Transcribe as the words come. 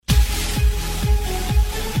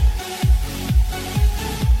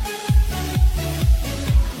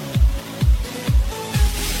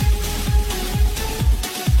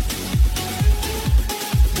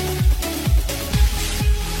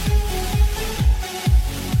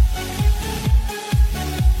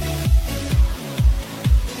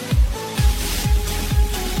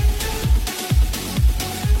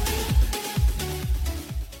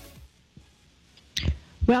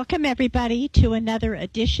Welcome, everybody, to another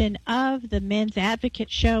edition of the Men's Advocate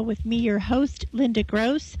Show with me, your host, Linda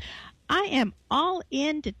Gross. I am all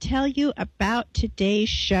in to tell you about today's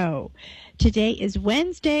show. Today is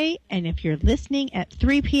Wednesday, and if you're listening at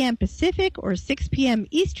 3 p.m. Pacific or 6 p.m.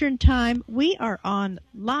 Eastern Time, we are on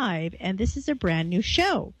live, and this is a brand new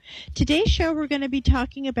show. Today's show, we're going to be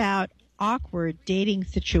talking about awkward dating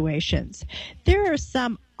situations. There are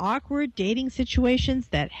some awkward dating situations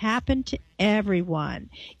that happen to everyone.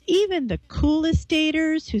 Even the coolest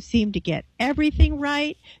daters who seem to get everything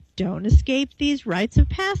right don't escape these rites of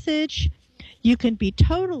passage. You can be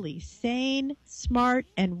totally sane, smart,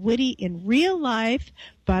 and witty in real life,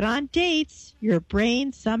 but on dates, your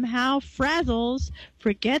brain somehow frazzles,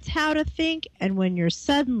 forgets how to think, and when you're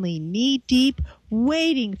suddenly knee-deep,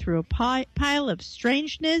 wading through a pile of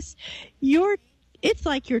strangeness, it's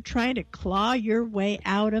like you're trying to claw your way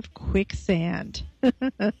out of quicksand.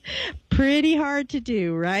 Pretty hard to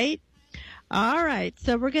do, right? All right,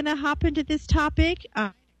 so we're going to hop into this topic.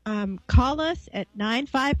 Call us at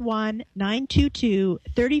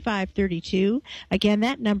 951-922-3532. Again,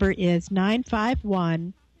 that number is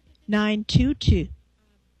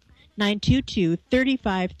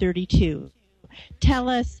 951-922-3532. Tell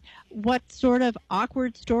us what sort of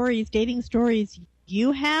awkward stories, dating stories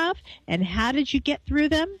you have, and how did you get through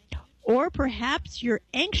them? Or perhaps you're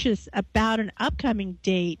anxious about an upcoming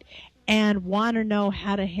date and want to know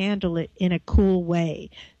how to handle it in a cool way.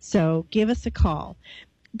 So give us a call.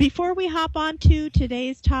 Before we hop on to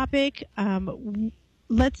today's topic,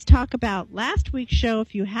 let's talk about last week's show.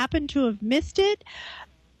 If you happen to have missed it,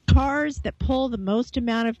 cars that pull the most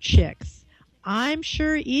amount of chicks. I'm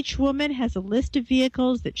sure each woman has a list of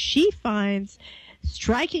vehicles that she finds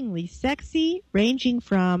strikingly sexy, ranging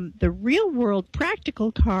from the real-world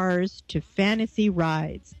practical cars to fantasy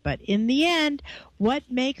rides. But in the end, what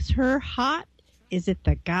makes her hot? Is it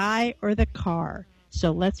the guy or the car?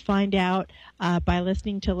 So let's find out by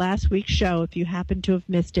listening to last week's show if you happen to have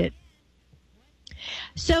missed it.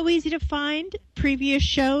 So easy to find previous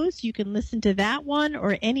shows. You can listen to that one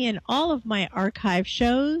or any and all of my archive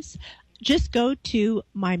shows. Just go to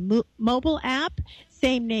my mobile app,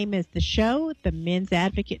 same name as the show, the Men's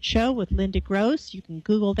Advocate Show with Linda Gross. You can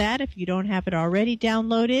Google that if you don't have it already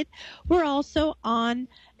downloaded. We're also on,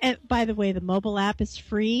 by the way, the mobile app is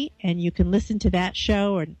free, and you can listen to that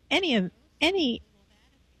show or any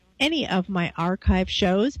of my archive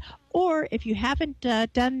shows. Or if you haven't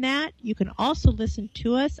done that, you can also listen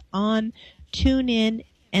to us on TuneIn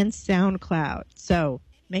and SoundCloud. So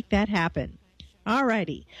make that happen.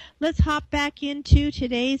 Alrighty, let's hop back into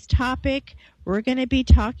today's topic. We're going to be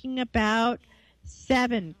talking about we're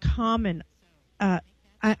going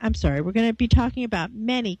to be talking about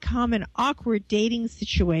many common awkward dating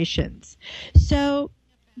situations. So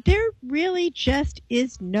there really just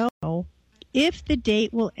is no if the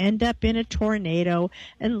date will end up in a tornado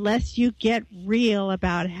unless you get real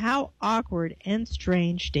about how awkward and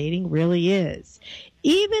strange dating really is.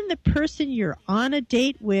 Even the person you're on a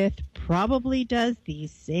date with probably does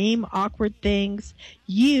these same awkward things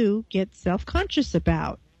you get self-conscious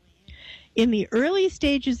about. In the early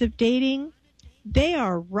stages of dating, they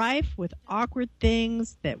are rife with awkward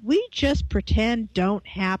things that we just pretend don't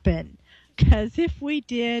happen. Because if we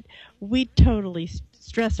did, we'd totally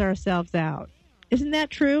stress ourselves out. Isn't that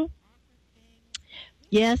true?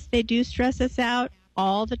 Yes, they do stress us out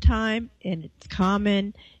all the time, and it's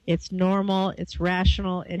common, it's normal, it's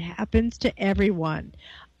rational, it happens to everyone.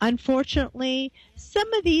 Unfortunately,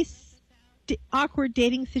 some of these awkward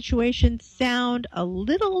dating situations sound a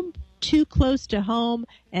little too close to home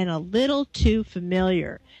and a little too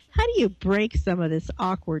familiar. How do you break some of this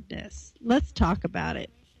awkwardness? Let's talk about it.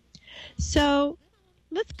 So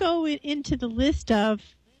let's go into the list of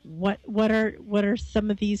what are some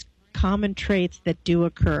of these common traits that do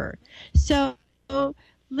occur. So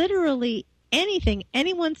literally anything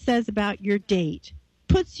anyone says about your date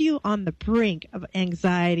puts you on the brink of an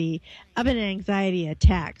anxiety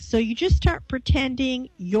attack. So you just start pretending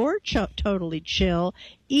you're totally chill,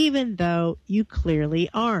 even though you clearly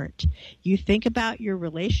aren't. You think about your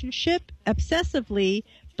relationship obsessively,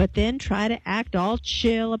 but then try to act all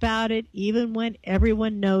chill about it, even when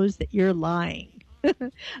everyone knows that you're lying.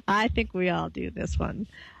 I think we all do this one.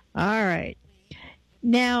 All right.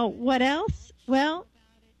 Now, what else? Well,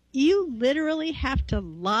 you literally have to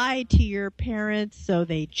lie to your parents so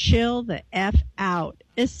they chill the F out,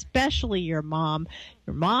 especially your mom.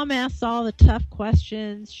 Your mom asks all the tough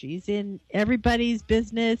questions. She's in everybody's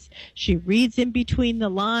business. She reads in between the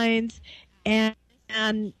lines. And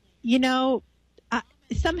you know,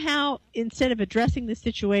 somehow, instead of addressing the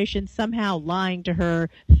situation, somehow lying to her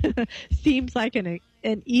seems like an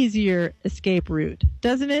an easier escape route,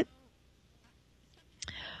 doesn't it?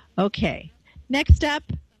 Okay, next up,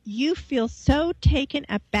 you feel so taken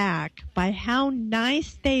aback by how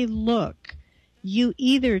nice they look, you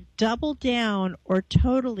either double down or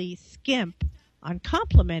totally skimp on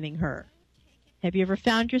complimenting her. Have you ever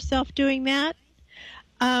found yourself doing that?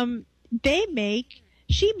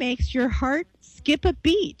 She makes your heart skip a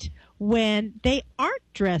beat when they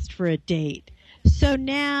aren't dressed for a date. So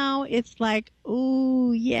now it's like,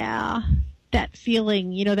 ooh, yeah, that feeling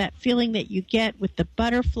that you get with the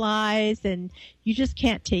butterflies, and you just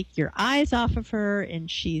can't take your eyes off of her,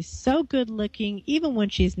 and she's so good looking, even when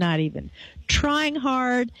she's not even trying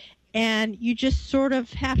hard, and you just sort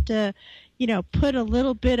of have to, put a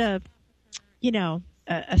little bit of,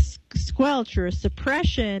 a squelch or a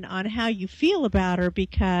suppression on how you feel about her,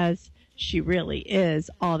 because she really is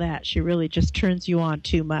all that. She really just turns you on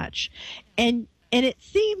too much. And it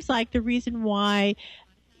seems like the reason why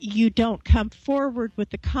you don't come forward with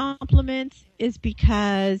the compliments is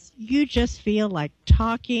because you just feel like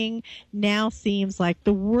talking now seems like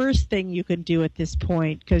the worst thing you can do at this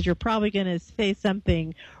point, because you're probably going to say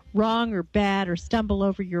something wrong or bad or stumble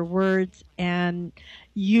over your words, and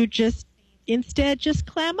you just instead just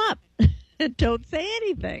clam up. Don't say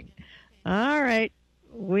anything. All right.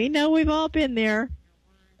 We know we've all been there.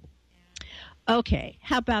 Okay,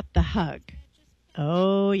 how about the hug?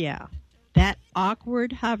 Oh, yeah. That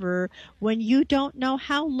awkward hover when you don't know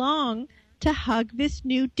how long to hug this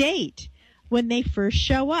new date when they first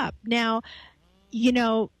show up. Now,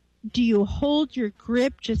 do you hold your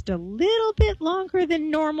grip just a little bit longer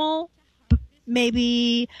than normal?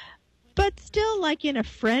 Maybe, but still like in a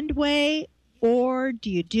friend way? Or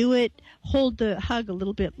do you hold the hug a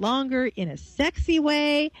little bit longer in a sexy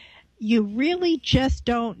way? You really just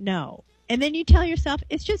don't know. And then you tell yourself,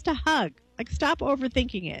 it's just a hug. Like, stop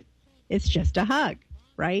overthinking it. It's just a hug,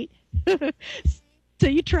 right? So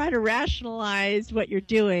you try to rationalize what you're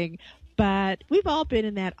doing, but we've all been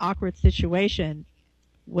in that awkward situation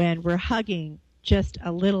when we're hugging just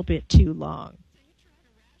a little bit too long.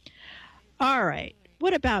 All right,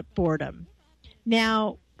 what about boredom?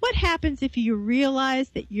 Now, what happens if you realize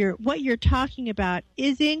that what you're talking about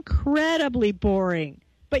is incredibly boring,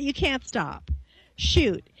 but you can't stop?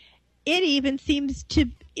 Shoot, it even seems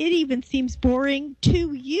boring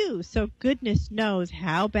to you, so goodness knows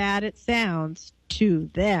how bad it sounds to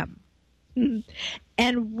them.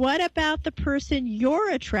 And what about the person you're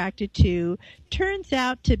attracted to turns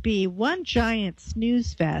out to be one giant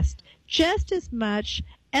snooze fest just as much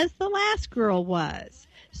as the last girl was?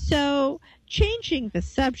 So changing the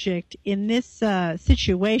subject in this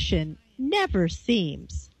situation never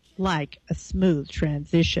seems like a smooth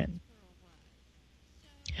transition.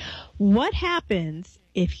 What happens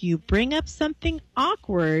if you bring up something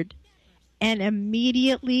awkward and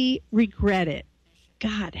immediately regret it?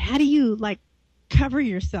 God, how do you cover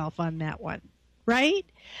yourself on that one, right?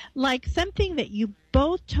 Like something that you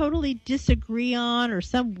both totally disagree on, or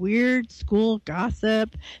some weird school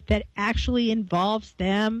gossip that actually involves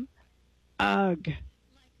them. Ugh.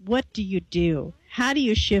 What do you do? How do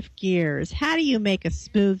you shift gears? How do you make a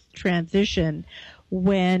smooth transition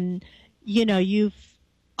when, you've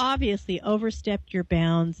obviously overstepped your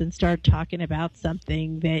bounds and started talking about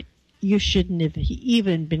something that you shouldn't have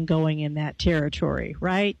even been going in that territory,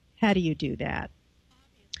 right? How do you do that?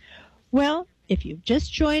 Well, if you've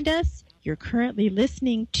just joined us, you're currently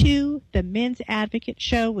listening to the Men's Advocate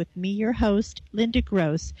Show with me, your host, Linda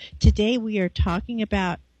Gross. Today we are talking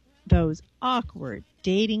about those awkward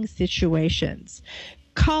dating situations.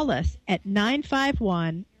 Call us at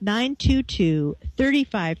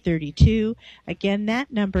 951-922-3532. Again,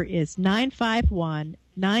 that number is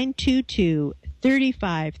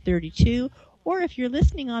 951-922-3532. Or if you're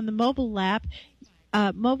listening on the mobile app,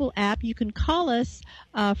 you can call us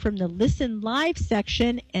from the Listen Live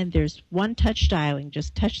section, and there's one touch dialing.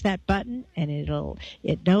 Just touch that button, and it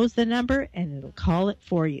knows the number, and it'll call it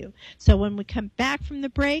for you. So when we come back from the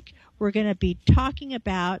break, we're going to be talking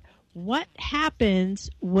about what happens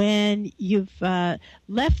when you've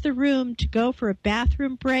left the room to go for a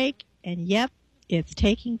bathroom break, and yep, it's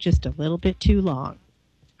taking just a little bit too long.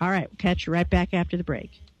 All right, we'll catch you right back after the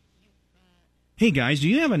break. Hey guys, do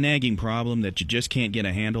you have a nagging problem that you just can't get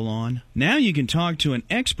a handle on? Now you can talk to an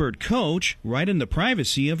expert coach right in the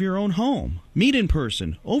privacy of your own home. Meet in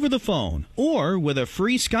person, over the phone, or with a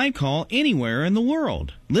free Skype call anywhere in the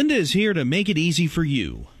world. Linda is here to make it easy for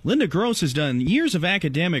you. Linda Gross has done years of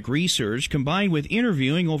academic research combined with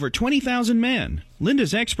interviewing over 20,000 men.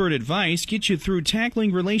 Linda's expert advice gets you through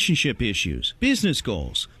tackling relationship issues, business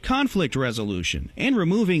goals, conflict resolution, and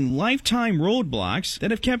removing lifetime roadblocks that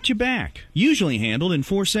have kept you back. Usually handled in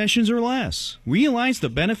 4 sessions or less. Realize the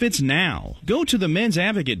benefits now. Go to the Men's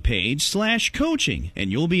Advocate page /coaching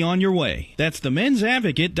and you'll be on your way. That's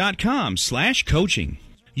themensadvocate.com/coaching.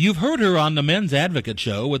 You've heard her on the Men's Advocate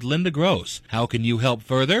Show with Linda Gross. How can you help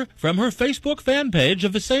further? From her Facebook fan page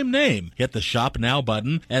of the same name. Hit the Shop Now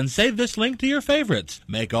button and save this link to your favorites.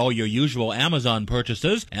 Make all your usual Amazon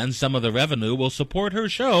purchases, and some of the revenue will support her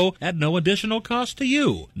show at no additional cost to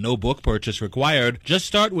you. No book purchase required. Just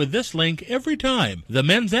start with this link every time. The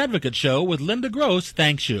Men's Advocate Show with Linda Gross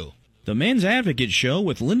thanks you. The Men's Advocate Show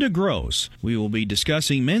with Linda Gross. We will be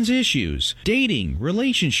discussing men's issues, dating,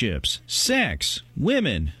 relationships, sex,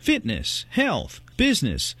 women, fitness, health,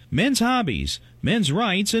 business, men's hobbies, men's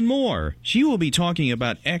rights, and more. She will be talking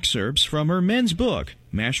about excerpts from her men's book,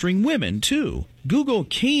 Mastering Women, too. Google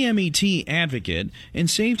KMET Advocate and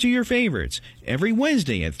save to your favorites every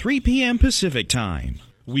Wednesday at 3 p.m. Pacific Time.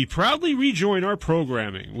 We proudly rejoin our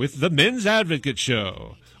programming with the Men's Advocate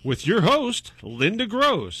Show with your host, Linda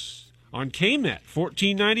Gross. On KMET,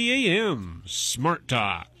 1490 AM, Smart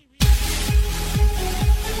Talk.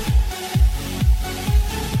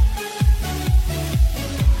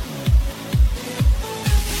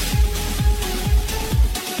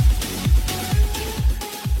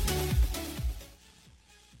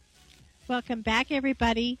 Welcome back,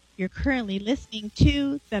 everybody. You're currently listening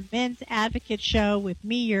to the Men's Advocate Show with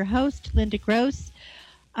me, your host, Linda Gross.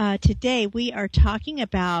 Today, we are talking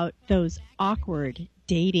about those awkward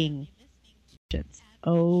dating.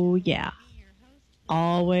 Oh, yeah.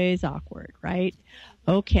 Always awkward, right?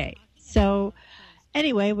 Okay. So,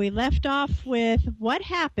 anyway, we left off with what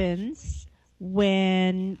happens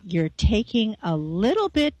when you're taking a little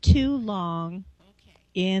bit too long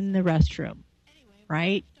in the restroom,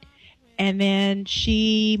 right? And then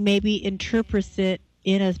she maybe interprets it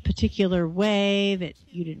in a particular way that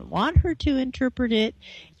you didn't want her to interpret it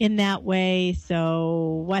in that way.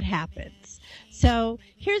 So what happens? So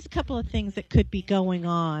here's a couple of things that could be going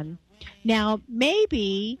on. Now,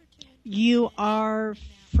 maybe you are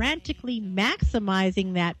frantically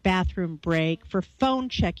maximizing that bathroom break for phone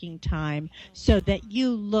checking time so that you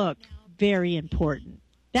look very important.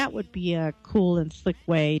 That would be a cool and slick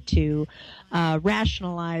way to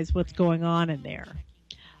rationalize what's going on in there.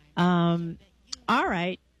 All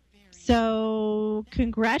right. So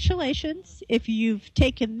congratulations. If you've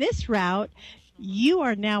taken this route, you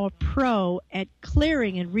are now a pro at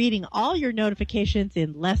clearing and reading all your notifications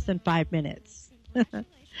in less than 5 minutes.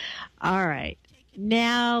 All right.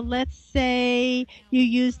 Now, let's say you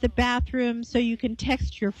use the bathroom so you can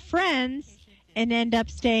text your friends and end up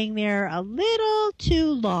staying there a little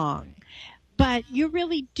too long. But you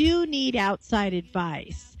really do need outside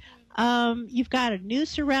advice. You've got a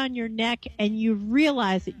noose around your neck and you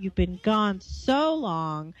realize that you've been gone so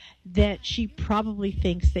long that she probably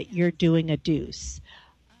thinks that you're doing a deuce.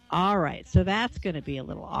 All right, so that's going to be a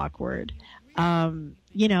little awkward.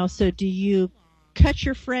 So do you cut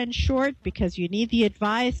your friend short because you need the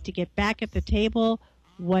advice to get back at the table?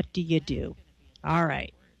 What do you do? All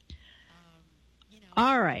right.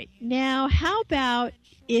 Now, how about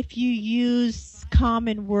if you use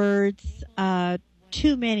common words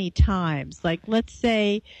too many times? Like, let's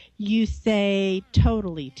say you say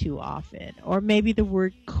totally too often, or maybe the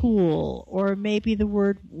word cool, or maybe the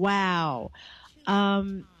word wow.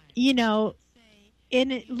 And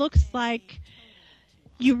it looks like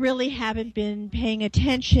you really haven't been paying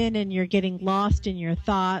attention and you're getting lost in your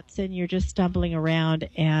thoughts and you're just stumbling around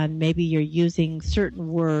and maybe you're using certain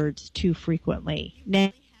words too frequently.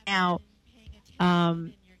 Now,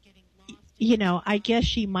 I guess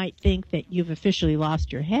she might think that you've officially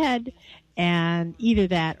lost your head, and either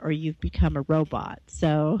that or you've become a robot.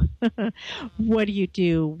 So what do you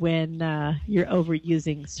do when you're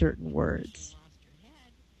overusing certain words?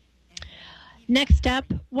 Next up,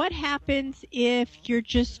 what happens if you're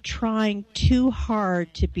just trying too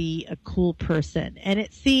hard to be a cool person? And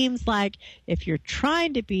it seems like if you're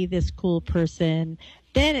trying to be this cool person,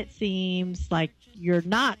 then it seems like you're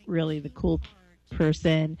not really the cool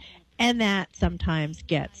person, and that sometimes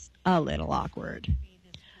gets a little awkward.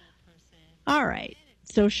 All right,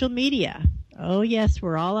 social media. Oh, yes,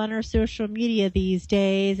 we're all on our social media these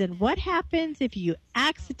days. And what happens if you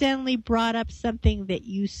accidentally brought up something that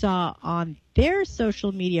you saw on their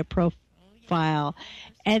social media profile,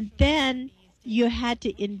 and then you had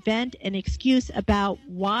to invent an excuse about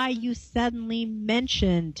why you suddenly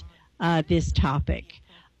mentioned this topic?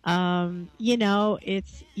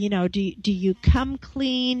 It's, do you come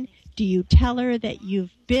clean? Do you tell her that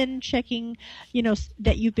you've been checking,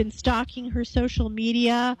 that you've been stalking her social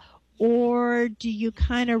media? Or do you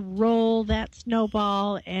kind of roll that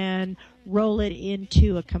snowball and roll it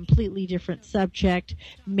into a completely different subject,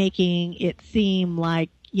 making it seem like,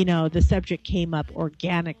 the subject came up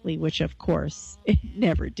organically, which of course it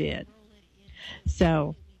never did.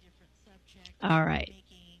 So, all right.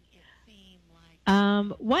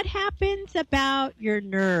 What happens about your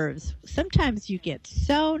nerves? Sometimes you get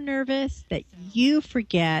so nervous that you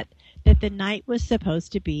forget that the night was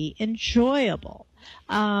supposed to be enjoyable.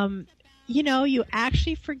 You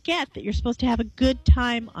actually forget that you're supposed to have a good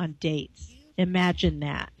time on dates. Imagine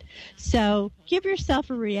that. So give yourself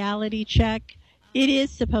a reality check. It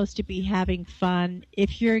is supposed to be having fun.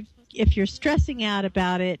 If you're stressing out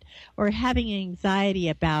about it or having anxiety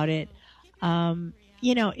about it,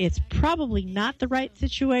 it's probably not the right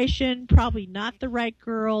situation, probably not the right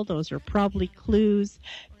girl. Those are probably clues,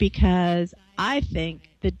 because I think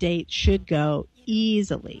the date should go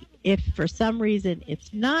easily. If for some reason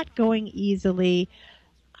it's not going easily,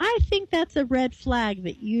 I think that's a red flag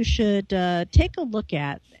that you should take a look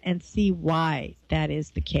at and see why that is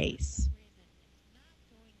the case.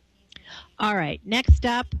 All right, next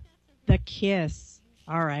up, the kiss.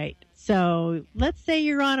 All right, so let's say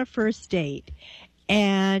you're on a first date.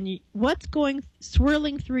 And what's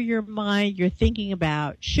swirling through your mind, you're thinking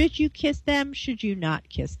about, should you kiss them? Should you not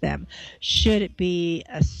kiss them? Should it be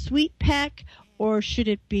a sweet peck, or should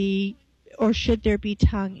there be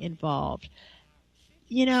tongue involved?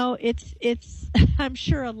 It's I'm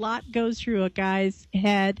sure a lot goes through a guy's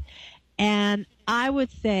head, and I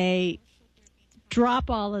would say drop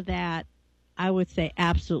all of that. I would say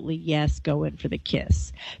absolutely yes, go in for the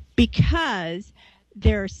kiss, because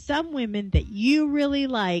there are some women that you really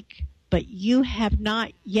like, but you have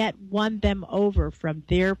not yet won them over from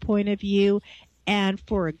their point of view. And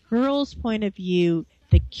for a girl's point of view,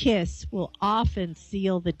 the kiss will often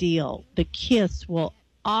seal the deal. The kiss will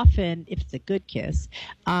often, if it's a good kiss,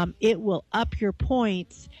 it will up your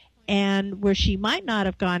points. And where she might not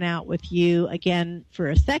have gone out with you again for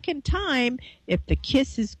a second time, if the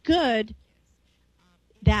kiss is good,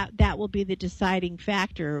 that will be the deciding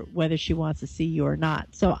factor whether she wants to see you or not.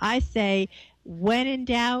 So I say, when in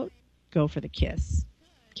doubt, go for the kiss.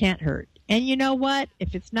 Can't hurt. And you know what?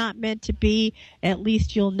 If it's not meant to be, at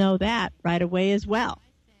least you'll know that right away as well.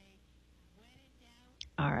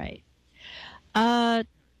 All right.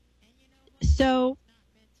 So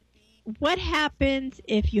what happens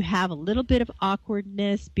if you have a little bit of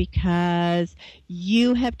awkwardness because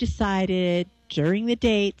you have decided during the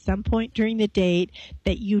date, some point during the date,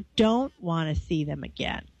 that you don't want to see them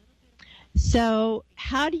again? So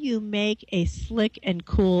how do you make a slick and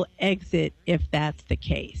cool exit if that's the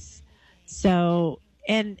case? So,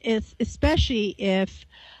 and it's especially if,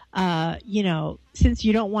 since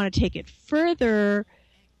you don't want to take it further,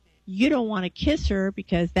 you don't want to kiss her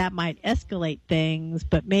because that might escalate things,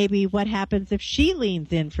 but maybe what happens if she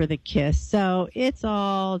leans in for the kiss? So it's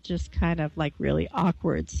all just kind of like really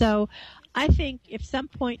awkward. So I think if some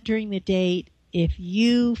point during the date, if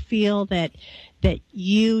you feel that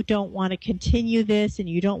you don't want to continue this and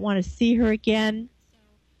you don't want to see her again,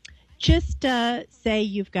 just say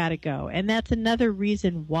you've got to go. And that's another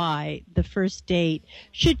reason why the first date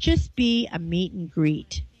should just be a meet and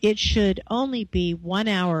greet. It should only be 1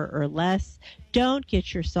 hour or less. Don't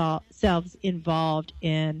get yourselves involved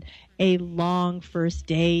in a long first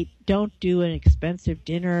date. Don't do an expensive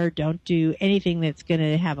dinner. Don't do anything that's going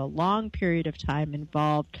to have a long period of time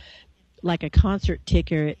involved, like a concert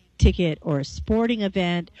ticket or a sporting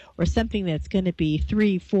event or something that's going to be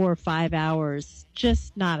 3, 4, 5 hours.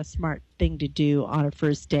 Just not a smart thing to do on a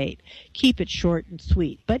first date. Keep it short and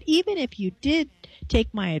sweet. But even if you did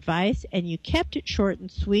take my advice and you kept it short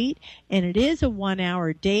and sweet and it is a 1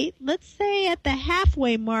 hour date, let's say at the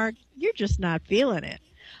halfway mark, you're just not feeling it.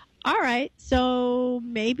 All right, so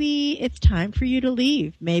maybe it's time for you to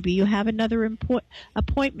leave. Maybe you have another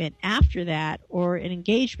appointment after that, or an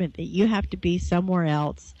engagement that you have to be somewhere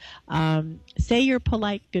else. Say your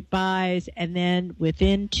polite goodbyes, and then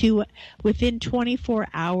within 24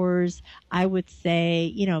 hours, I would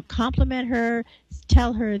say, compliment her,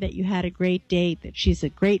 tell her that you had a great date, that she's a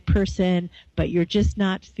great person, but you're just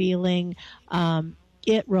not feeling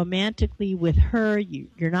it romantically with her.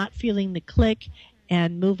 You're not feeling the click.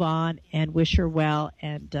 And move on and wish her well,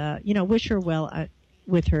 and wish her well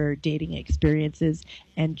with her dating experiences,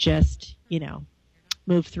 and just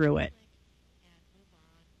move through it.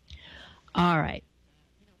 All right.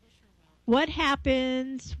 What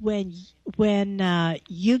happens when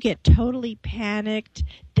you get totally panicked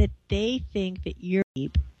that they think that you're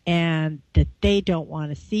deep and that they don't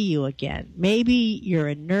want to see you again? Maybe you're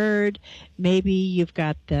a nerd. Maybe you've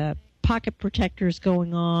got the pocket protectors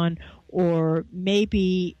going on, or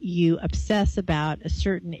maybe you obsess about a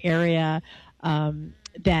certain area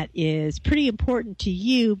that is pretty important to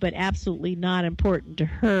you but absolutely not important to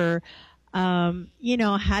her. How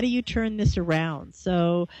do you turn this around?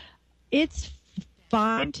 So it's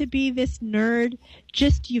fine to be this nerd,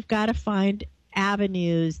 just you've got to find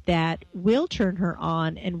avenues that will turn her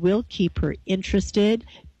on and will keep her interested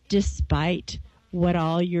despite what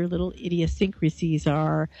all your little idiosyncrasies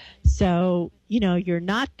are. So, you're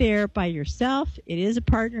not there by yourself. It is a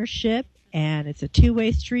partnership and it's a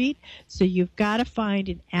two-way street. So you've got to find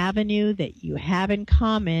an avenue that you have in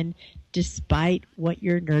common despite what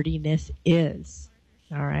your nerdiness is.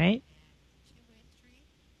 All right?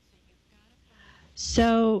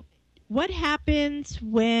 So what happens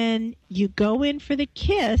when you go in for the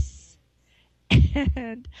kiss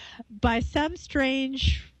and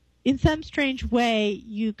in some strange way,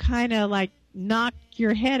 you kind of like knock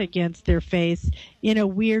your head against their face in a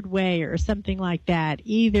weird way or something like that.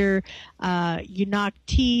 Either you knock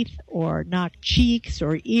teeth or knock cheeks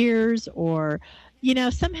or ears, or,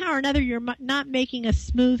 somehow or another you're not making a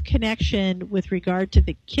smooth connection with regard to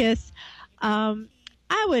the kiss. I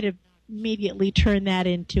would have immediately turn that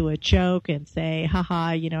into a joke and say,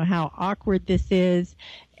 haha, how awkward this is,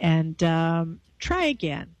 and try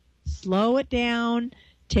again. Slow it down,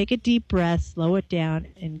 take a deep breath, slow it down,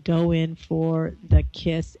 and go in for the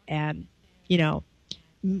kiss and,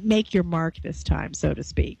 make your mark this time, so to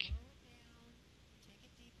speak.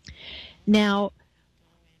 Now,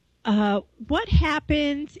 what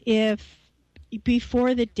happens if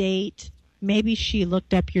before the date, maybe she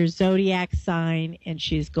looked up your zodiac sign and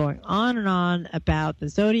she's going on and on about the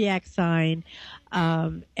zodiac sign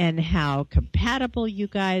and how compatible you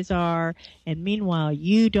guys are. And meanwhile,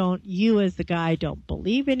 you as the guy don't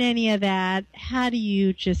believe in any of that. How do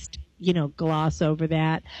you just, gloss over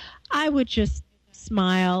that? I would just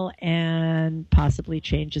smile and possibly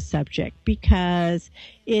change the subject because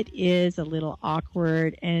it is a little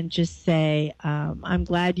awkward, and just say, I'm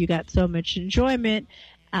glad you got so much enjoyment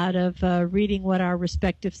out of reading what our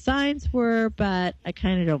respective signs were, but I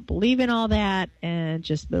kind of don't believe in all that, and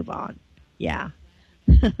just move on. Yeah.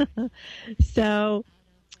 So,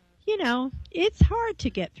 it's hard to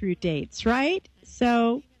get through dates, right?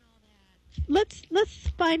 So let's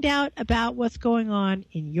find out about what's going on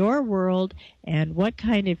in your world and what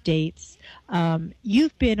kind of dates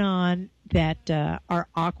you've been on that are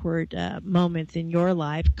awkward moments in your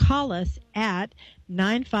life. Call us at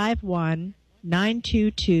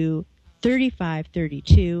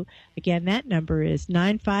 951-922-3532. Again, that number is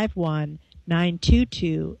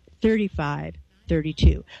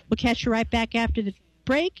 951-922-3532. We'll catch you right back after the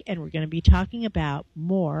break, and we're going to be talking about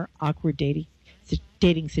more awkward dating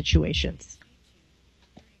situations.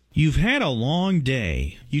 You've had a long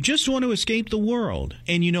day. You just want to escape the world,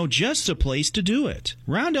 and you know just the place to do it.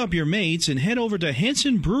 Round up your mates and head over to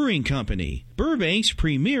Henson Brewing Company, Burbank's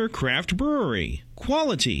premier craft brewery.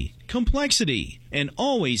 Quality, complexity, and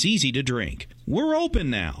always easy to drink. We're open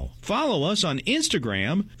now. Follow us on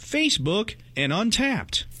Instagram, Facebook, and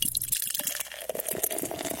Untapped.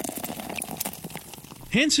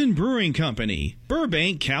 Henson Brewing Company,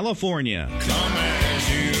 Burbank, California. Come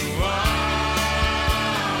as you are.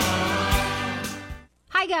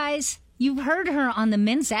 Hi, guys. You've heard her on the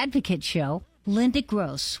Men's Advocate show. Linda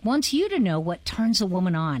Gross wants you to know what turns a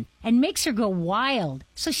woman on and makes her go wild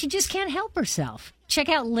so she just can't help herself. Check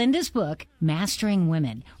out Linda's book, Mastering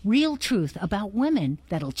Women, Real Truth About Women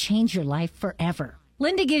That'll Change Your Life Forever.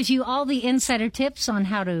 Linda gives you all the insider tips on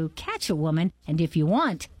how to catch a woman and, if you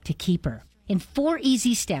want, to keep her. In 4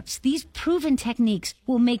 easy steps, these proven techniques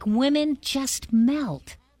will make women just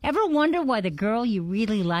melt. Ever wonder why the girl you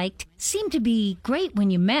really liked seemed to be great when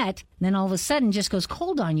you met, then all of a sudden just goes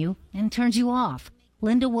cold on you and turns you off?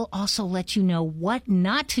 Linda will also let you know what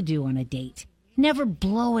not to do on a date. Never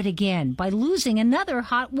blow it again by losing another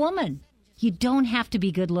hot woman. You don't have to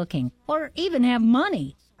be good looking or even have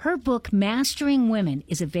money. Her book, Mastering Women,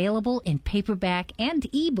 is available in paperback and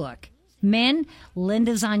ebook. Men,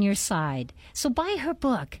 Linda's on your side. So buy her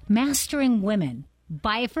book, Mastering Women.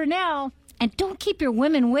 Buy it for now. And don't keep your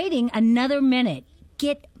women waiting another minute.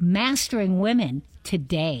 Get Mastering Women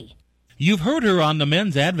today. You've heard her on the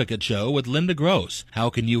Men's Advocate Show with Linda Gross.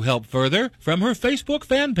 How can you help further? From her Facebook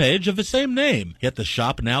fan page of the same name. Hit the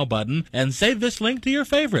Shop Now button and save this link to your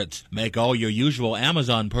favorites. Make all your usual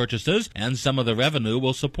Amazon purchases, and some of the revenue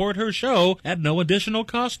will support her show at no additional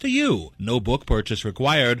cost to you. No book purchase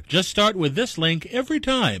required. Just start with this link every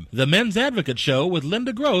time. The Men's Advocate Show with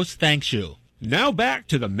Linda Gross thanks you. Now back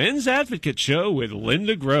to the Men's Advocate Show with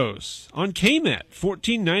Linda Gross on KMET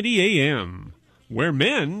 1490 AM, where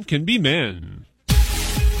men can be men.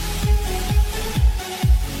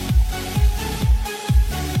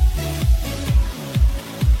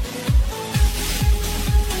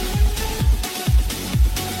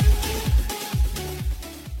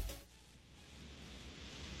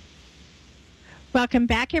 Welcome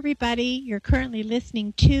back, everybody. You're currently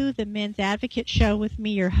listening to the Men's Advocate Show with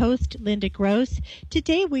me, your host, Linda Gross.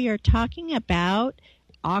 Today we are talking about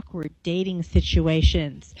awkward dating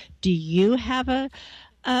situations. Do you have a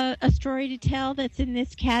story to tell that's in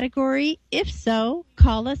this category? If so,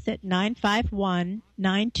 call us at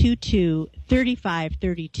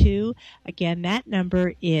 951-922-3532. Again, that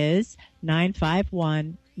number is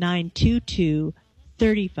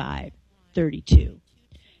 951-922-3532.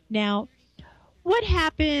 Now, what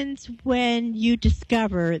happens when you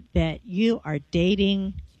discover that you are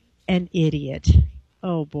dating an idiot?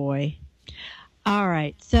 Oh, boy. All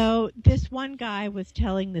right. So this one guy was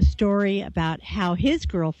telling the story about how his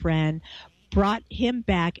girlfriend brought him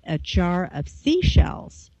back a jar of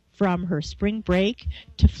seashells from her spring break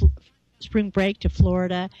to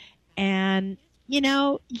Florida. And, you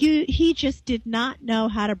know, he just did not know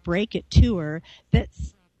how to break it to her that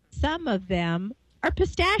some of them are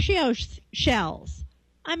pistachio shells.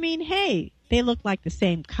 I mean, hey, they look like the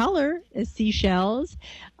same color as seashells,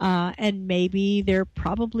 and maybe they're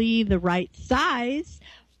probably the right size.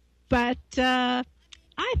 But I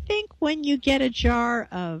think when you get a jar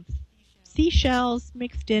of seashells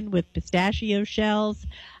mixed in with pistachio shells,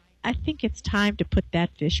 I think it's time to put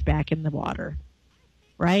that fish back in the water,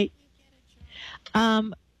 right?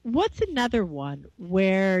 What's another one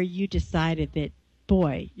where you decided that,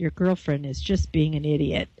 boy, your girlfriend is just being an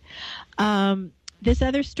idiot? This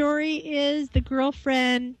other story is the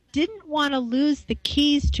girlfriend didn't want to lose the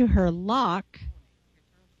keys to her lock,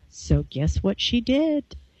 so guess what she did?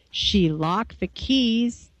 She locked the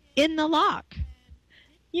keys in the lock.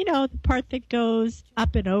 You know, the part that goes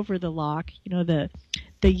up and over the lock, you know, the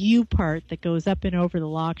U part that goes up and over the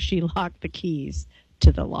lock, she locked the keys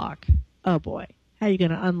to the lock. Oh, boy. How are you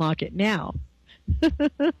going to unlock it now?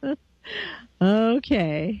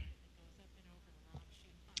 Okay.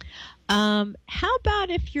 How about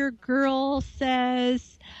if your girl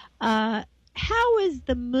says, how is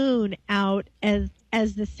the moon out at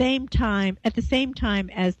the same time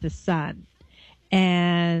as the sun?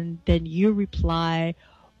 And then you reply,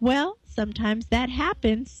 well, sometimes that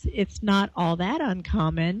happens. It's not all that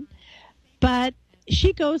uncommon. But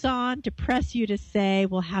she goes on to press you to say,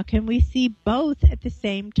 well, how can we see both at the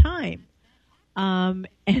same time? And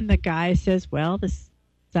the guy says, well, the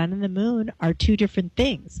sun and the moon are two different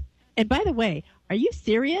things. And by the way, are you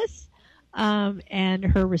serious? And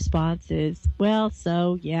her response is, well,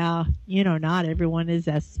 so, yeah, you know, not everyone is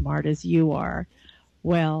as smart as you are.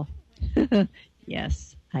 Well,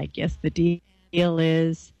 yes, I guess the deal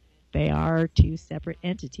is they are two separate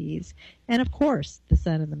entities. And, of course, the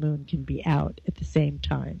sun and the moon can be out at the same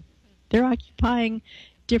time. They're occupying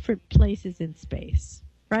different places in space,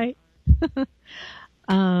 right?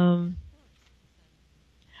 All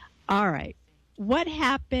right. What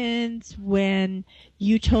happens when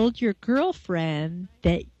you told your girlfriend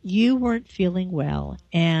that you weren't feeling well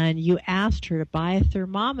and you asked her to buy a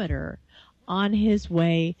thermometer on her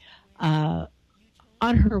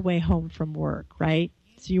way home from work, right?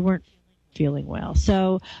 So you weren't feeling well.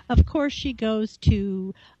 So, of course, she goes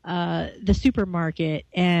to the supermarket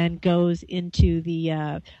and goes into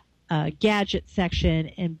the gadget section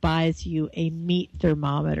and buys you a meat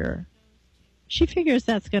thermometer. She figures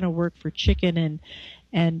that's going to work for chicken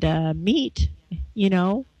and meat. You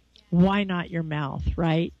know, why not your mouth,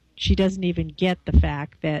 right? She doesn't even get the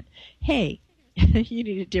fact that, hey, you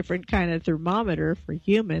need a different kind of thermometer for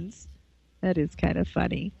humans. That is kind of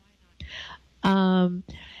funny.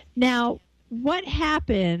 Now, what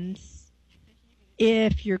happens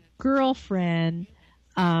if your girlfriend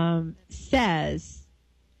says,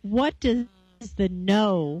 what does the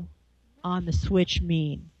no on the switch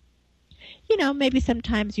mean? You know, maybe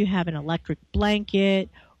sometimes you have an electric blanket,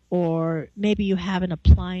 or maybe you have an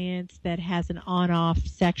appliance that has an on-off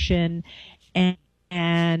section,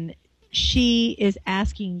 and she is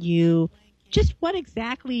asking you, just what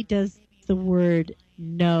exactly does the word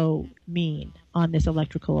no mean on this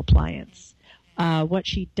electrical appliance? What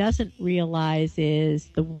she doesn't realize is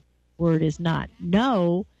the word is not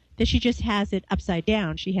no, that she just has it upside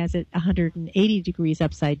down. She has it 180 degrees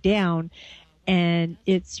upside down, and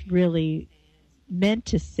it's really meant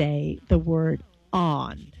to say the word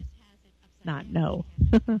on, not no.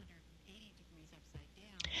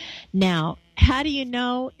 Now, how do you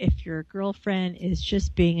know if your girlfriend is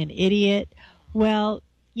just being an idiot? Well,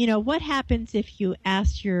 you know, what happens if you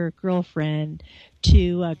ask your girlfriend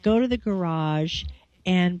to go to the garage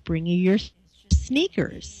and bring you your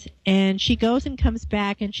sneakers? And she goes and comes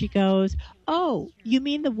back and she goes, oh, you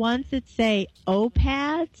mean the ones that say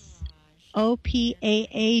O-pads?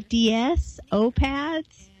 O-P-A-A-D-S?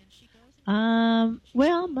 O-pads?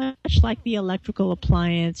 Well, much like the electrical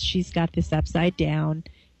appliance, she's got this upside down,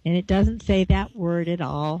 and it doesn't say that word at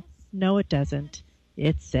all. No, it doesn't.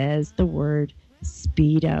 It says the word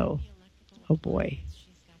Speedo. Oh, boy.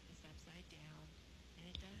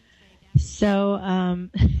 So,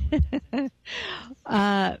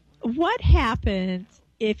 what happens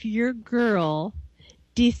if your girl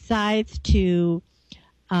decides to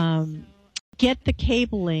get the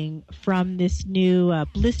cabling from this new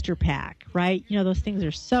blister pack, right? You know, those things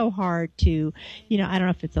are so hard to, you know, I don't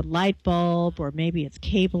know if it's a light bulb or maybe it's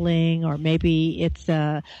cabling or maybe it's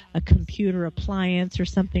a computer appliance or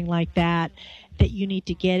something like that that you need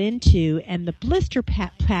to get into. And the blister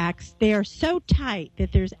packs, they are so tight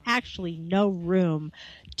that there's actually no room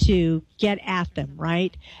to get at them,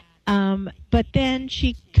 right? But then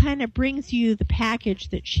she kind of brings you the package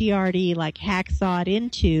that she already like hacksawed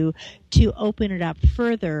into to open it up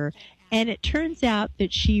further. And it turns out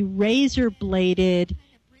that she razor bladed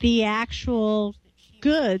the actual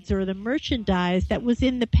goods or the merchandise that was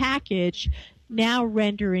in the package, now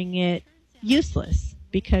rendering it useless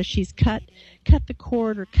because she's cut the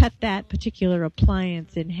cord or cut that particular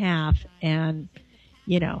appliance in half, and,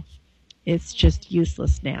 you know, it's just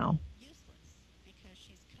useless now.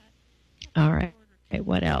 All right.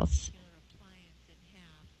 What else?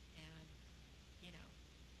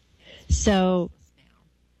 So,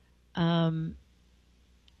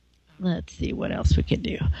 let's see what else we can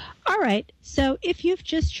do. All right. So if you've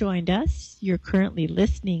just joined us, you're currently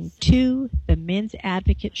listening to the Men's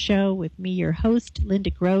Advocate Show with me, your host, Linda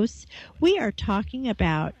Gross. We are talking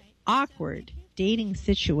about awkward dating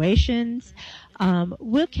situations.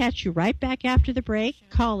 We'll catch you right back after the break.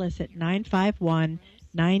 Call us at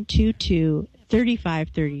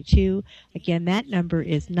 951-922-3532. Again, that number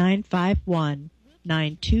is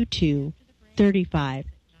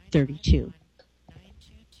 951-922-3532.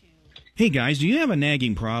 Hey guys, do you have a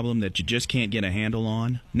nagging problem that you just can't get a handle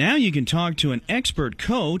on? Now you can talk to an expert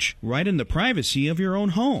coach right in the privacy of your own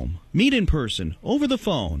home. Meet in person, over the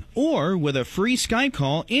phone, or with a free Skype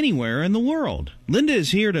call anywhere in the world. Linda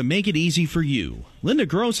is here to make it easy for you. Linda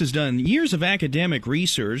Gross has done years of academic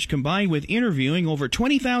research combined with interviewing over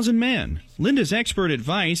 20,000 men. Linda's expert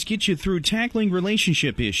advice gets you through tackling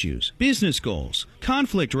relationship issues, business goals,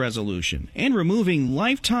 conflict resolution, and removing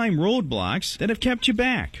lifetime roadblocks that have kept you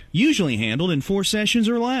back. Usually handled in 4 sessions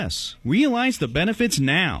or less. Realize the benefits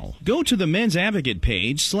now. Go to the Men's Advocate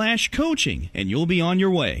page /coaching and you'll be on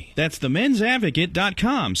your way. That's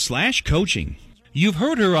themensadvocate.com/coaching. You've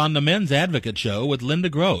heard her on the Men's Advocate Show with Linda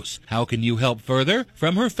Gross. How can you help further?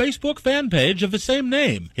 From her Facebook fan page of the same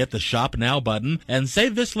name. Hit the Shop Now button and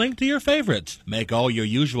save this link to your favorites. Make all your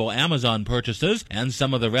usual Amazon purchases, and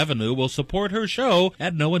some of the revenue will support her show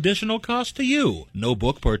at no additional cost to you. No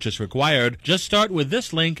book purchase required. Just start with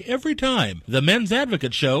this link every time. The Men's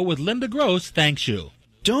Advocate Show with Linda Gross thanks you.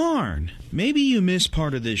 Darn! Maybe you missed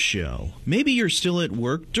part of this show. Maybe you're still at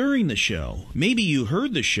work during the show. Maybe you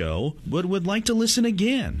heard the show but would like to listen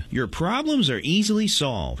again. Your problems are easily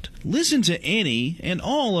solved. Listen to any and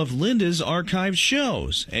all of Linda's archived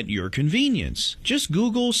shows at your convenience. Just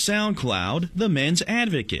Google SoundCloud The Men's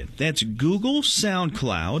Advocate. That's Google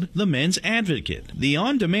SoundCloud The Men's Advocate. The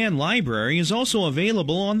on-demand library is also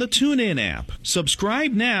available on the TuneIn app.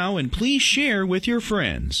 Subscribe now and please share with your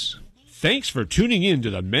friends. Thanks for tuning in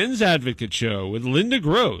to the Men's Advocate Show with Linda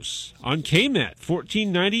Gross on KMET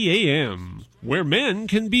 1490 AM, where men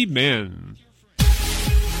can be men.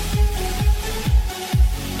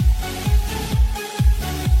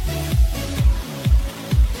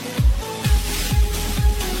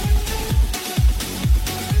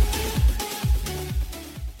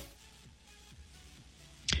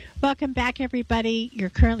 Welcome back, everybody.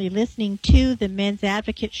 You're currently listening to the Men's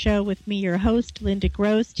Advocate Show with me, your host, Linda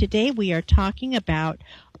Gross. Today we are talking about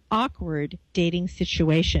awkward dating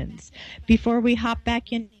situations. Before we hop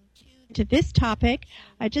back into to this topic,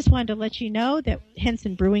 I just wanted to let you know that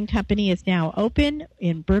Henson Brewing Company is now open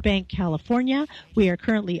in Burbank, California. We are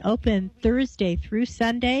currently open Thursday through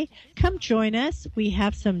Sunday. Come join us. We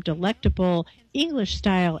have some delectable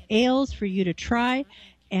English-style ales for you to try.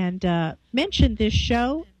 And mention this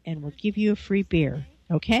show, and we'll give you a free beer.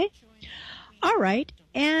 Okay? All right.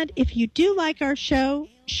 And if you do like our show,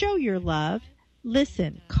 show your love.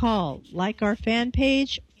 Listen, call, like our fan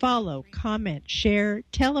page, follow, comment, share,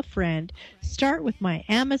 tell a friend, start with my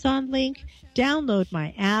Amazon link, download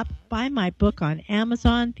my app, buy my book on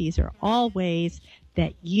Amazon. These are all ways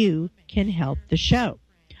that you can help the show.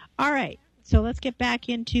 All right, so let's get back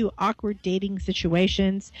into awkward dating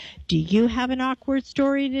situations. Do you have an awkward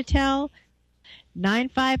story to tell?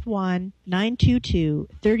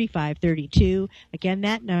 951-922-3532. Again,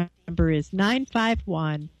 that number is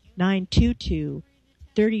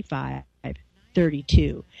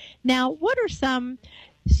 951-922-3532. Now, what are some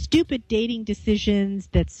stupid dating decisions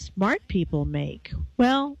that smart people make?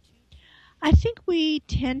 Well, I think we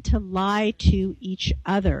tend to lie to each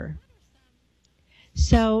other.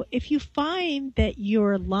 So if you find that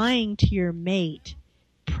you're lying to your mate,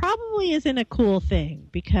 probably isn't a cool thing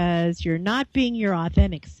because you're not being your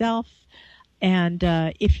authentic self. And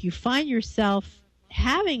if you find yourself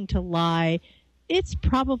having to lie, it's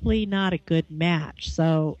probably not a good match.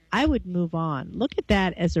 So I would move on. Look at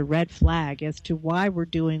that as a red flag as to why we're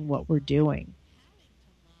doing what we're doing.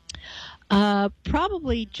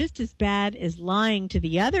 Probably just as bad as lying to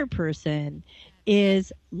the other person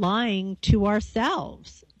is lying to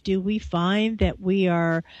ourselves. Do we find that we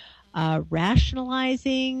are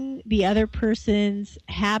rationalizing the other person's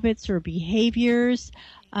habits or behaviors?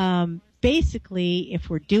 Basically, if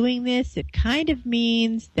we're doing this, it kind of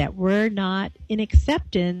means that we're not in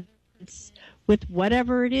acceptance with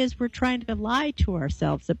whatever it is we're trying to lie to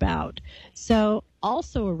ourselves about. So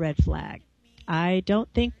also a red flag. I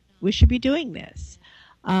don't think we should be doing this.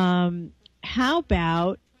 How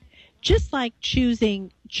about just like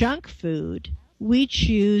choosing junk food, we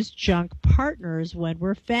choose junk partners when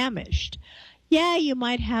we're famished. Yeah, you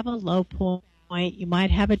might have a low point, you might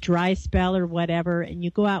have a dry spell or whatever, and you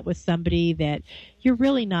go out with somebody that you're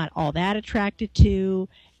really not all that attracted to,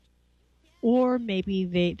 or maybe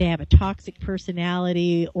they have a toxic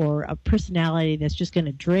personality or a personality that's just going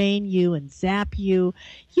to drain you and zap you.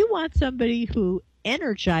 You want somebody who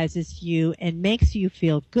energizes you and makes you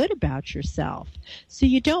feel good about yourself. So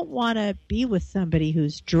you don't want to be with somebody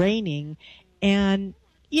who's draining. And,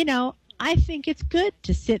 you know, I think it's good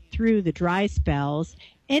to sit through the dry spells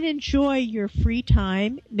and enjoy your free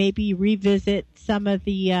time. Maybe revisit some of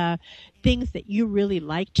the things that you really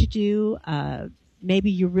like to do.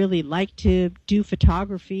 Maybe you really like to do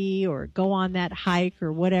photography or go on that hike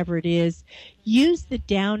or whatever it is. Use the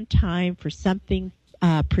downtime for something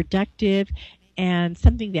productive and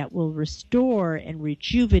something that will restore and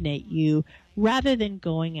rejuvenate you rather than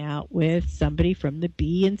going out with somebody from the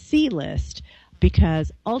B and C list,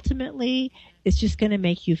 because ultimately it's just going to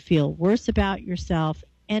make you feel worse about yourself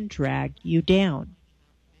and drag you down.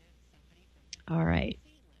 All right.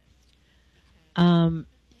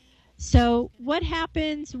 So what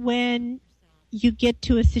happens when you get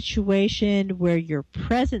to a situation where your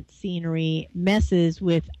present scenery messes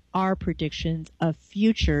with our predictions of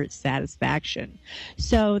future satisfaction?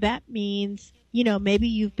 So that means, you know, maybe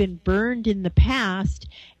you've been burned in the past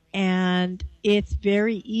and it's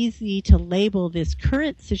very easy to label this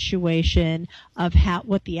current situation of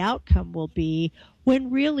what the outcome will be,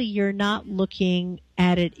 when really you're not looking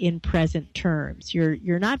at it in present terms.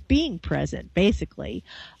 You're not being present, basically.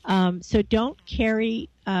 So don't carry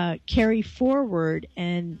forward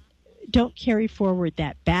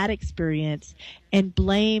that bad experience and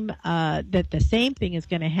blame that the same thing is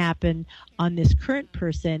going to happen on this current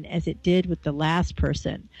person as it did with the last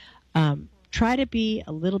person. Try to be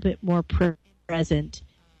a little bit more present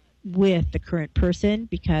with the current person,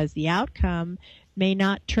 because the outcome may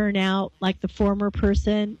not turn out like the former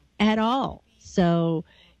person at all. So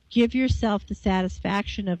give yourself the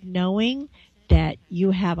satisfaction of knowing that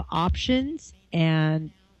you have options,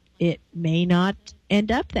 and it may not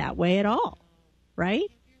end up that way at all,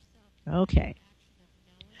 right? Okay.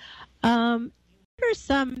 What are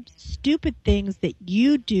some stupid things that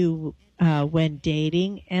you do when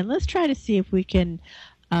dating? And let's try to see if we can,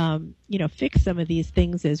 fix some of these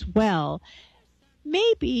things as well.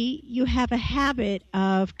 Maybe you have a habit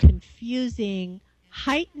of confusing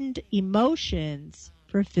heightened emotions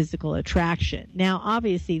for physical attraction. Now,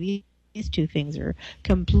 obviously, these these two things are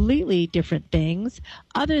completely different things,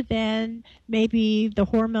 other than maybe the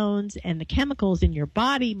hormones and the chemicals in your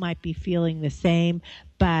body might be feeling the same.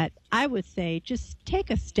 But I would say just take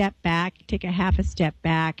a step back, take a half a step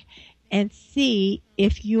back, and see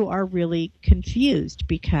if you are really confused.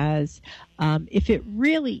 Because if it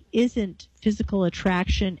really isn't physical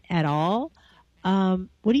attraction at all,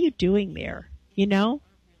 what are you doing there? You know?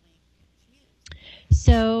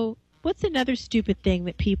 So what's another stupid thing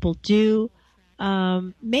that people do?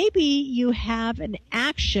 Maybe you have an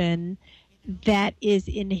action that is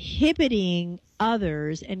inhibiting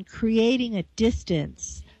others and creating a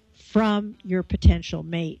distance from your potential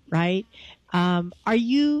mate, right? Are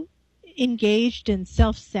you engaged in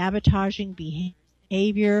self-sabotaging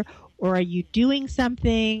behavior, or are you doing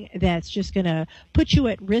something that's just going to put you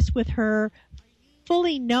at risk with her,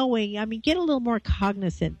 fully knowing, get a little more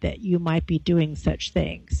cognizant that you might be doing such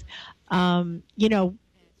things? Couple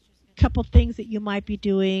things that you might be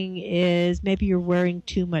doing is maybe you're wearing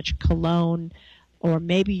too much cologne, or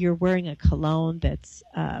maybe you're wearing a cologne that's,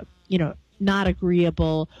 not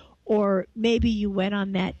agreeable, or maybe you went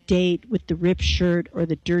on that date with the ripped shirt or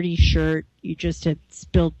the dirty shirt. You just had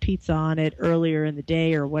spilled pizza on it earlier in the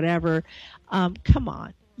day or whatever. Come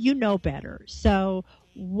on, you know better. So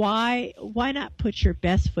why not put your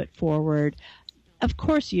best foot forward? Of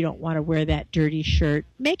course you don't want to wear that dirty shirt.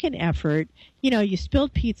 Make an effort. You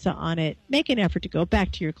spilled pizza on it. Make an effort to go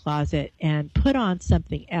back to your closet and put on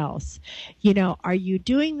something else. Are you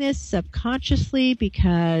doing this subconsciously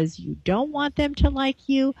because you don't want them to like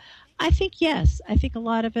you? I think yes. I think a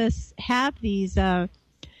lot of us have these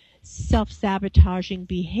self-sabotaging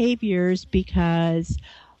behaviors because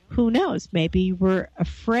who knows? Maybe we're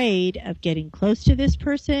afraid of getting close to this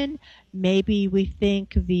person. Maybe we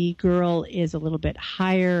think the girl is a little bit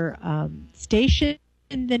higher station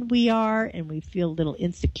than we are, and we feel a little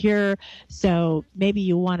insecure. So maybe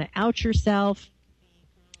you want to out yourself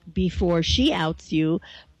before she outs you,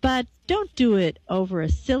 but don't do it over a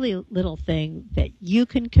silly little thing that you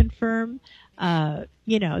can confirm,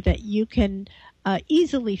 that you can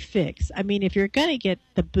easily fix. If you're going to get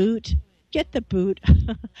the boot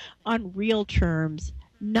on real terms,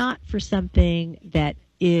 not for something that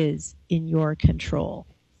is in your control.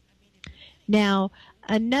 Now,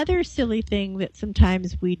 another silly thing that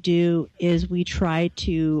sometimes we do is we try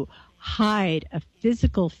to hide a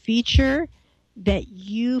physical feature that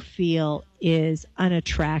you feel is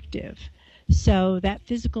unattractive. So that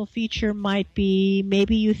physical feature might be,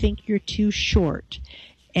 maybe you think you're too short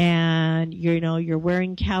and you're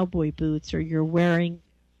wearing cowboy boots, or you're wearing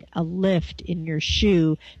a lift in your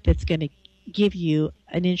shoe that's going to give you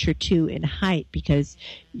an inch or two in height, because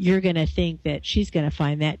you're going to think that she's going to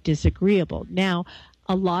find that disagreeable. Now,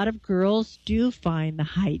 a lot of girls do find the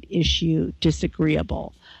height issue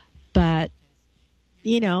disagreeable, but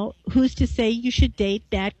who's to say you should date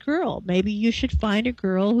that girl? Maybe you should find a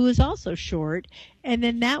girl who is also short, and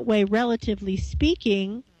then that way, relatively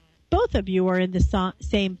speaking, both of you are in the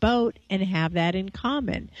same boat and have that in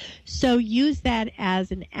common. So use that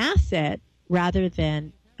as an asset rather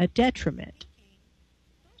than a detriment.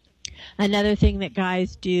 Another thing that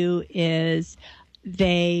guys do is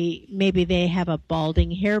maybe they have a balding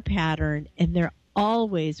hair pattern and they're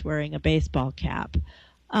always wearing a baseball cap.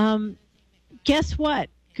 Guess what?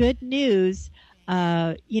 Good news.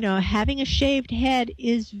 Having a shaved head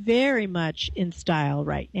is very much in style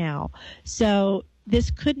right now. So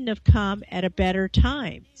this couldn't have come at a better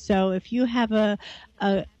time. So if you have a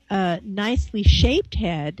nicely shaped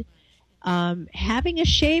head, having a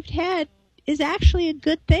shaved head is actually a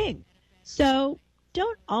good thing. So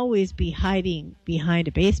don't always be hiding behind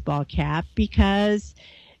a baseball cap, because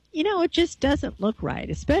it just doesn't look right,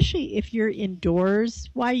 especially if you're indoors.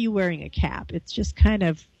 Why are you wearing a cap? It's just kind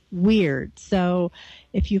of weird. So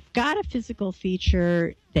if you've got a physical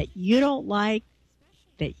feature that you don't like,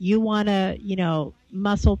 that you want to,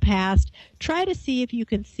 muscle past, try to see if you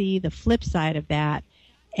can see the flip side of that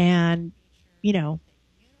and,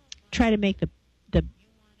 try to make the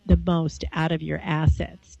most out of your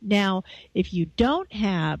assets. Now, if you don't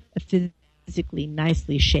have a physically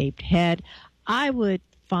nicely shaped head, I would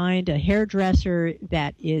find a hairdresser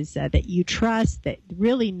that is that you trust, that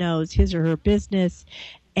really knows his or her business,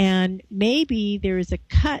 and maybe there is a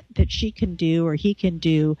cut that she can do or he can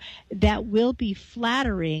do that will be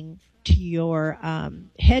flattering to your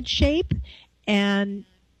head shape. And,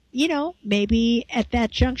 maybe at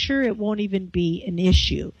that juncture, it won't even be an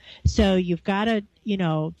issue. So you've got to,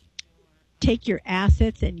 take your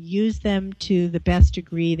assets and use them to the best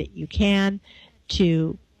degree that you can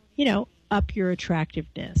to, up your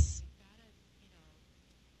attractiveness.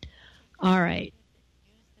 All right.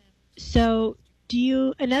 So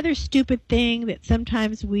another stupid thing that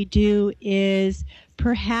sometimes we do is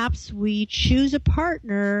perhaps we choose a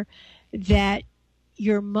partner that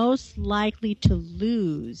you're most likely to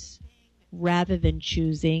lose rather than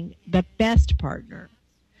choosing the best partner.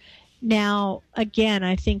 Now, again,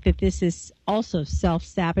 I think that this is also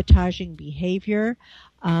self-sabotaging behavior.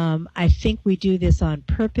 I think we do this on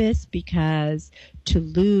purpose because to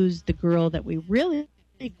lose the girl that we really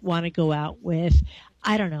want to go out with,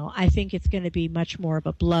 I don't know. I think it's going to be much more of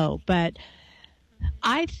a blow. But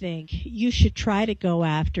I think you should try to go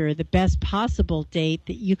after the best possible date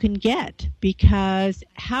that you can get, because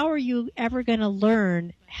how are you ever going to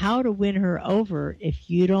learn how to win her over if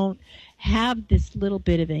you don't have this little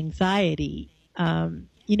bit of anxiety?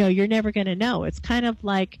 You're never going to know. It's kind of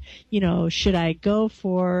like, should I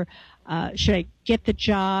get the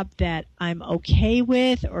job that I'm okay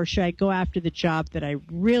with, or should I go after the job that I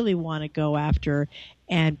really want to go after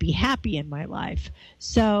and be happy in my life?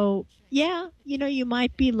 So, yeah, you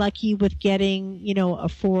might be lucky with getting, a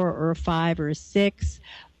 4 or a 5 or a 6,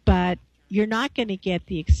 but you're not going to get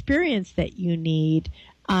the experience that you need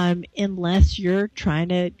unless you're trying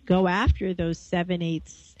to go after those 7,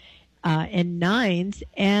 8s, and 9s.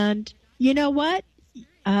 And you know what?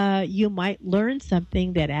 You might learn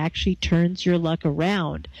something that actually turns your luck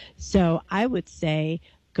around. So I would say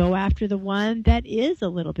go after the one that is a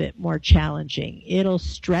little bit more challenging. It'll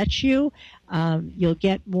stretch you. You'll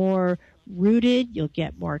get more rooted. You'll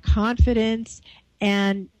get more confidence.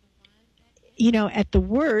 And, at the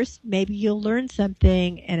worst, maybe you'll learn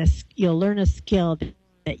something and you'll learn a skill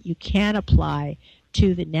that you can apply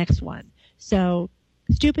to the next one. So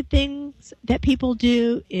stupid things that people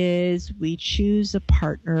do is we choose a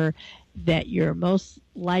partner that you're most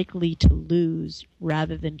likely to lose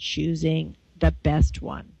rather than choosing the best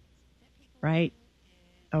one, right?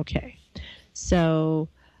 Okay. So,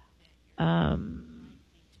 all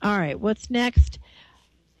right, what's next?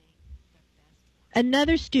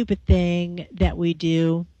 Another stupid thing that we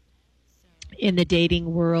do in the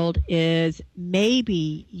dating world is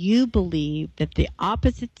maybe you believe that the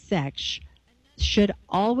opposite sex should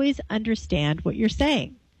always understand what you're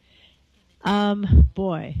saying.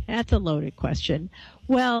 Boy, that's a loaded question.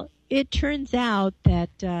 Well, it turns out that,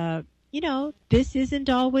 this isn't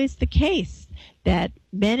always the case, that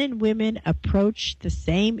men and women approach the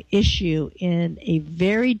same issue in a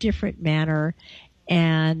very different manner.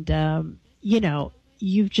 And,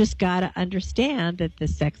 you've just got to understand that the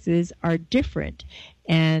sexes are different.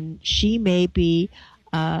 And she may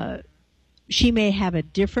have a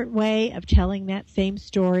different way of telling that same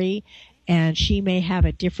story, and she may have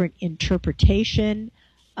a different interpretation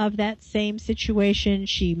of that same situation.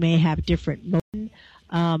 She may have different motion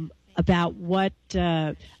about what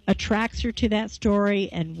attracts her to that story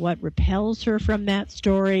and what repels her from that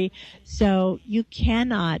story. So you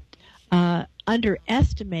cannot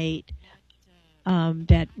underestimate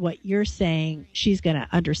that what you're saying, she's going to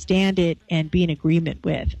understand it and be in agreement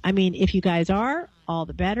with. I mean, if you guys are, all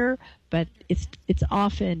the better, but it's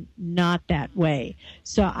often not that way.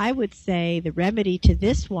 So I would say the remedy to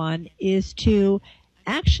this one is to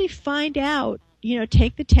actually find out,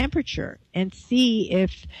 take the temperature and see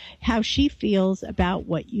how she feels about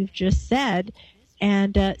what you've just said,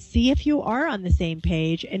 and see if you are on the same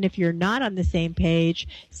page. And if you're not on the same page,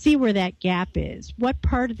 see where that gap is. What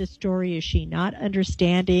part of the story is she not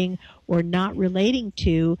understanding or not relating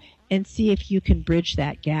to, and see if you can bridge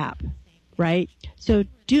that gap, right? So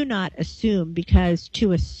do not assume, because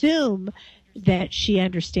to assume that she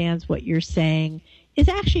understands what you're saying is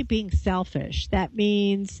actually being selfish. That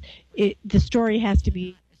means the story has to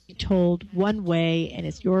be told one way, and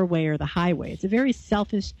it's your way or the highway. It's a very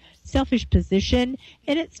selfish position,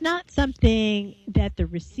 and it's not something that the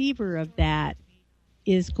receiver of that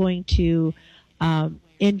is going to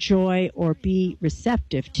enjoy or be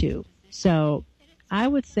receptive to. So I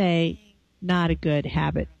would say not a good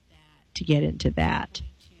habit to get into that,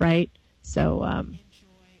 right? So,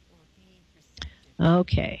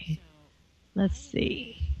 okay, let's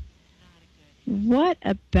see. What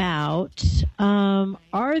about,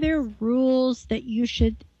 are there rules that you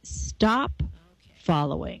should stop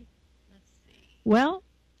following? Well,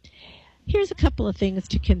 here's a couple of things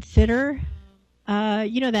to consider.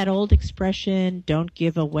 That old expression, don't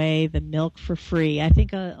give away the milk for free. I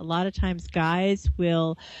think a lot of times guys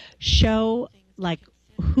will show like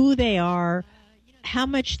who they are, how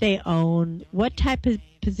much they own, what type of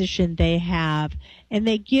position they have, and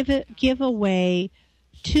they give away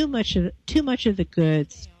too much of the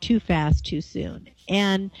goods too fast, too soon.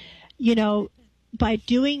 And by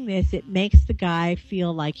doing this, it makes the guy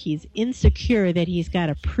feel like he's insecure, that he's got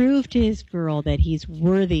to prove to his girl that he's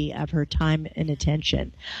worthy of her time and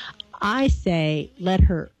attention. I say let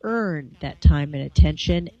her earn that time and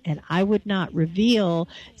attention, and I would not reveal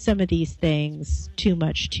some of these things too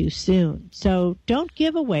much too soon. So don't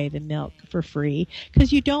give away the milk for free,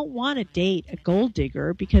 because you don't want to date a gold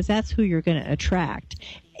digger, because that's who you're going to attract.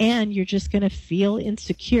 And you're just going to feel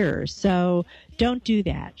insecure. So don't do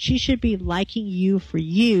that. She should be liking you for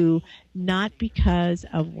you, not because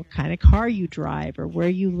of what kind of car you drive or where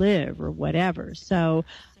you live or whatever. So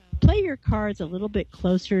play your cards a little bit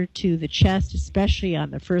closer to the chest, especially on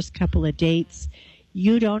the first couple of dates.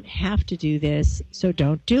 You don't have to do this, so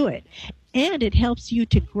don't do it. And it helps you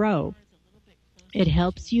to grow. It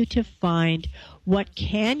helps you to find what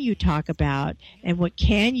can you talk about and what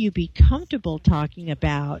can you be comfortable talking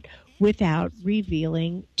about without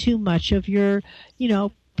revealing too much of your,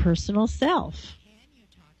 personal self.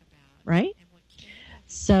 Right?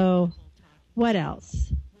 So, what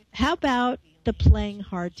else? How about the playing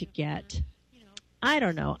hard to get? I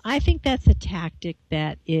don't know. I think that's a tactic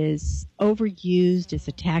that is overused. It's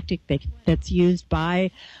a tactic that's used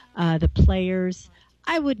by the players.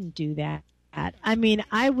 I wouldn't do that. I mean,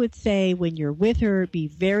 I would say when you're with her, be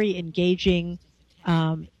very engaging.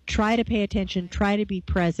 Try to pay attention. Try to be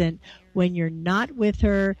present. When you're not with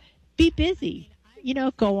her, be busy.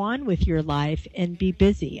 Go on with your life and be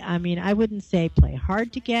busy. I mean, I wouldn't say play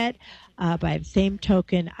hard to get. By the same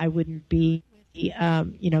token, I wouldn't be,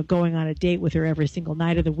 going on a date with her every single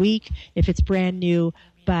night of the week if it's brand new.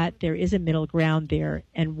 But there is a middle ground there,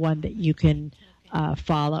 and one that you can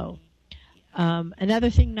follow. Another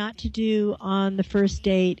thing not to do on the first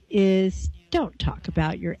date is don't talk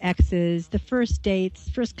about your exes. The first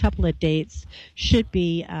couple of dates should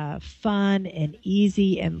be fun and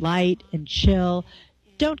easy and light and chill.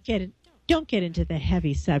 Don't get into the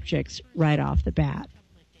heavy subjects right off the bat.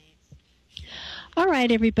 All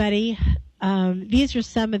right, everybody. These are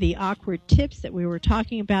some of the awkward tips that we were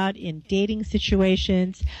talking about in dating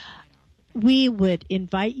situations. We would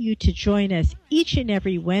invite you to join us each and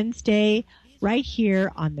every Wednesday right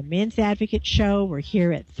here on the Men's Advocate Show. We're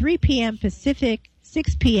here at 3 p.m. Pacific,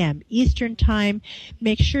 6 p.m. Eastern Time.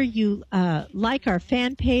 Make sure you like our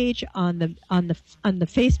fan page on the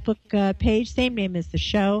Facebook page, same name as the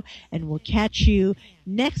show, and we'll catch you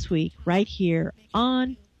next week right here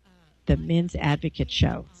on the Men's Advocate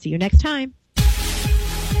Show. See you next time.